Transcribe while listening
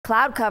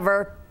cloud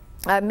cover.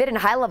 Mid and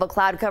high level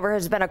cloud cover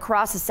has been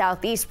across the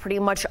southeast pretty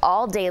much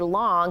all day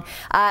long.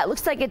 It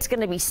looks like it's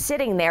going to be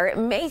sitting there. It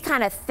may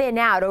kind of thin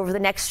out over the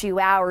next few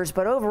hours,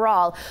 but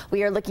overall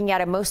we are looking at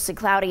a mostly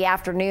cloudy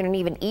afternoon and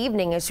even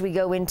evening as we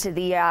go into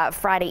the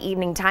Friday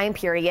evening time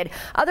period.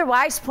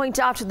 Otherwise, point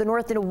off to the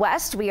north and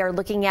west, we are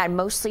looking at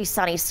mostly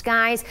sunny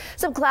skies.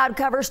 Some cloud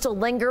cover still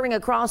lingering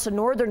across the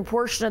northern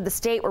portion of the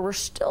state where we're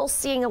still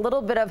seeing a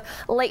little bit of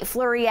late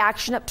flurry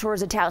action up towards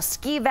the Taos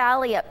Ski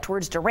Valley, up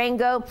towards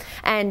Durango,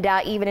 and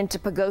even into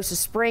Pagosa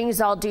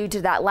Springs, all due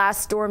to that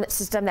last storm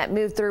system that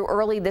moved through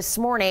early this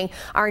morning.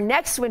 Our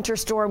next winter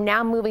storm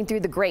now moving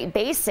through the Great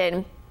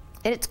Basin.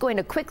 And it's going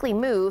to quickly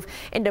move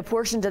into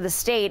portions of the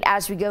state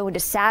as we go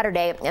into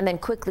Saturday and then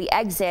quickly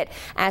exit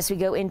as we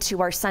go into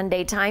our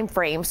Sunday time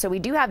frame. So we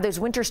do have those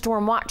winter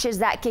storm watches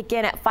that kick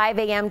in at 5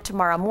 a.m.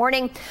 tomorrow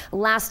morning,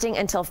 lasting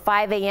until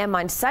 5 a.m.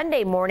 on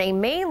Sunday morning,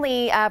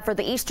 mainly for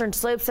the eastern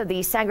slopes of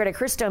the Sangre de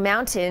Cristo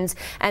Mountains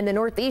and the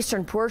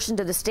northeastern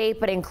portions of the state,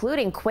 but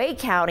including Quay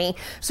County.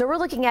 So we're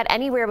looking at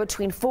anywhere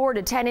between 4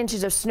 to 10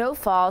 inches of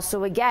snowfall.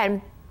 So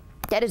again,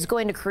 that is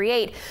going to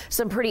create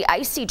some pretty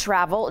icy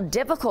travel,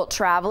 difficult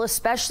travel,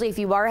 especially if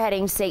you are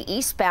heading, say,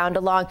 eastbound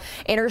along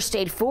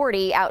Interstate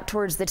 40 out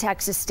towards the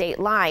Texas state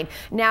line.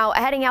 Now,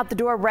 heading out the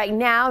door right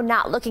now,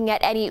 not looking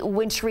at any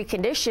wintry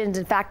conditions.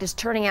 In fact, it's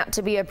turning out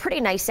to be a pretty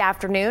nice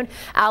afternoon.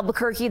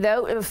 Albuquerque,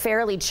 though,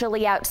 fairly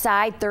chilly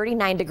outside,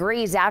 39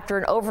 degrees after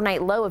an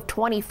overnight low of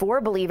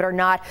 24, believe it or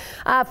not.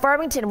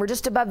 Farmington, we're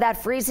just above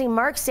that freezing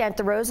mark.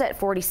 Santa Rosa at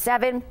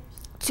 47.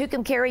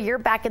 Tucumcari, you're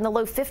back in the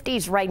low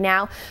 50s right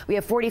now. We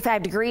have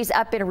 45 degrees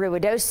up in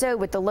Ruidoso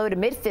with the low to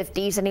mid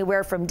 50s,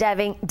 anywhere from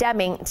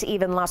Deming to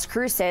even Las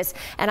Cruces.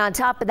 And on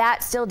top of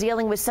that, still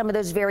dealing with some of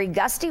those very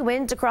gusty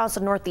winds across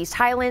the northeast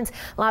highlands.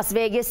 Las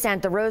Vegas,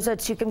 Santa Rosa,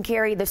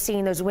 Tucumcari, they're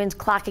seeing those winds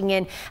clocking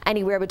in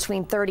anywhere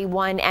between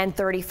 31 and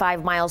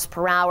 35 miles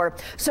per hour.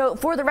 So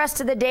for the rest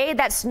of the day,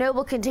 that snow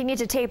will continue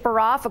to taper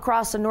off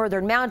across the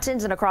northern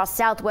mountains and across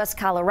southwest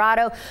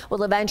Colorado.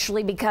 Will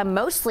eventually become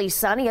mostly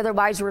sunny.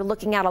 Otherwise, we're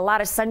looking at a lot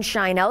of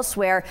sunshine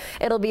elsewhere.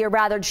 It'll be a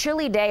rather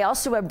chilly day,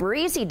 also a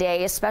breezy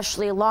day,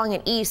 especially along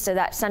and east of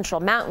that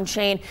central mountain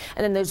chain.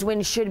 And then those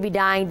winds should be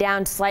dying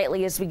down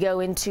slightly as we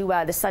go into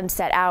the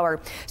sunset hour.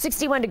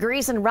 61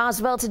 degrees in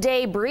Roswell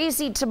today,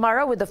 breezy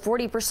tomorrow with a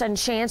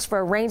 40% chance for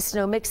a rain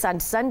snow mix on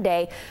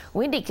Sunday.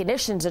 Windy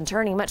conditions and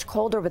turning much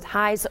colder with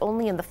highs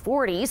only in the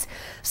 40s.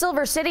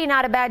 Silver City,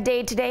 not a bad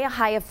day today, a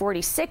high of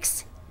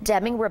 46.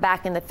 Deming, we're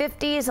back in the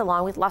 50s,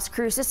 along with Las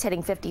Cruces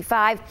hitting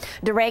 55.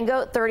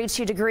 Durango,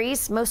 32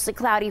 degrees, mostly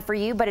cloudy for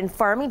you, but in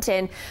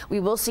Farmington, we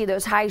will see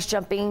those highs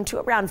jumping to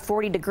around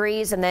 40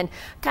 degrees and then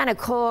kind of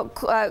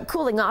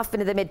cooling off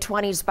into the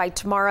mid-20s by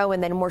tomorrow,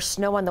 and then more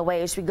snow on the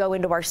way as we go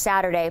into our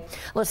Saturday.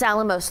 Los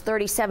Alamos,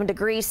 37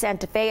 degrees,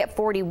 Santa Fe at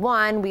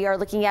 41. We are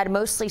looking at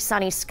mostly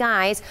sunny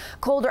skies.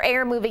 Colder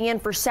air moving in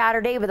for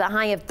Saturday with a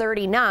high of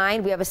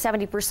 39. We have a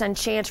 70%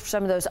 chance for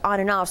some of those on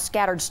and off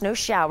scattered snow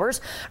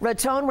showers.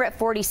 Raton, we're at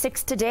 46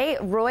 today.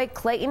 Roy,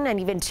 Clayton, and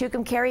even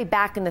Tucumcari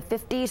back in the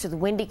 50s with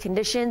windy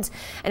conditions.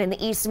 And in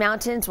the East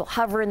Mountains, we'll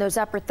hover in those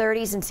upper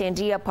 30s in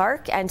Sandia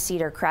Park and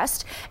Cedar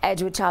Crest.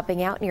 Edgewood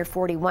topping out near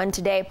 41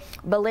 today.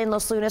 Belen,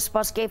 Los Lunas,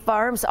 Bosque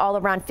Farms all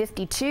around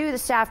 52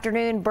 this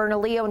afternoon.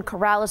 Bernalillo and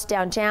Corrales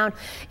downtown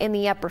in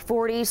the upper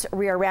 40s.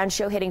 Rio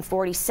Rancho hitting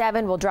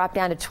 47. We'll drop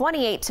down to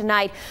 28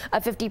 tonight.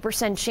 A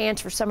 50% chance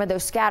for some of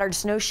those scattered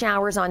snow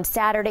showers on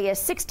Saturday. A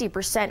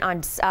 60%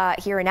 on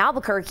here in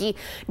Albuquerque.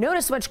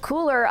 Notice much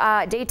cooler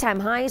daytime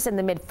highs in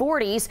the mid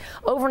 40s.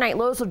 Overnight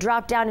lows will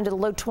drop down into the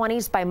low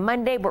 20s by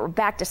Monday, but we're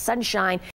back to sunshine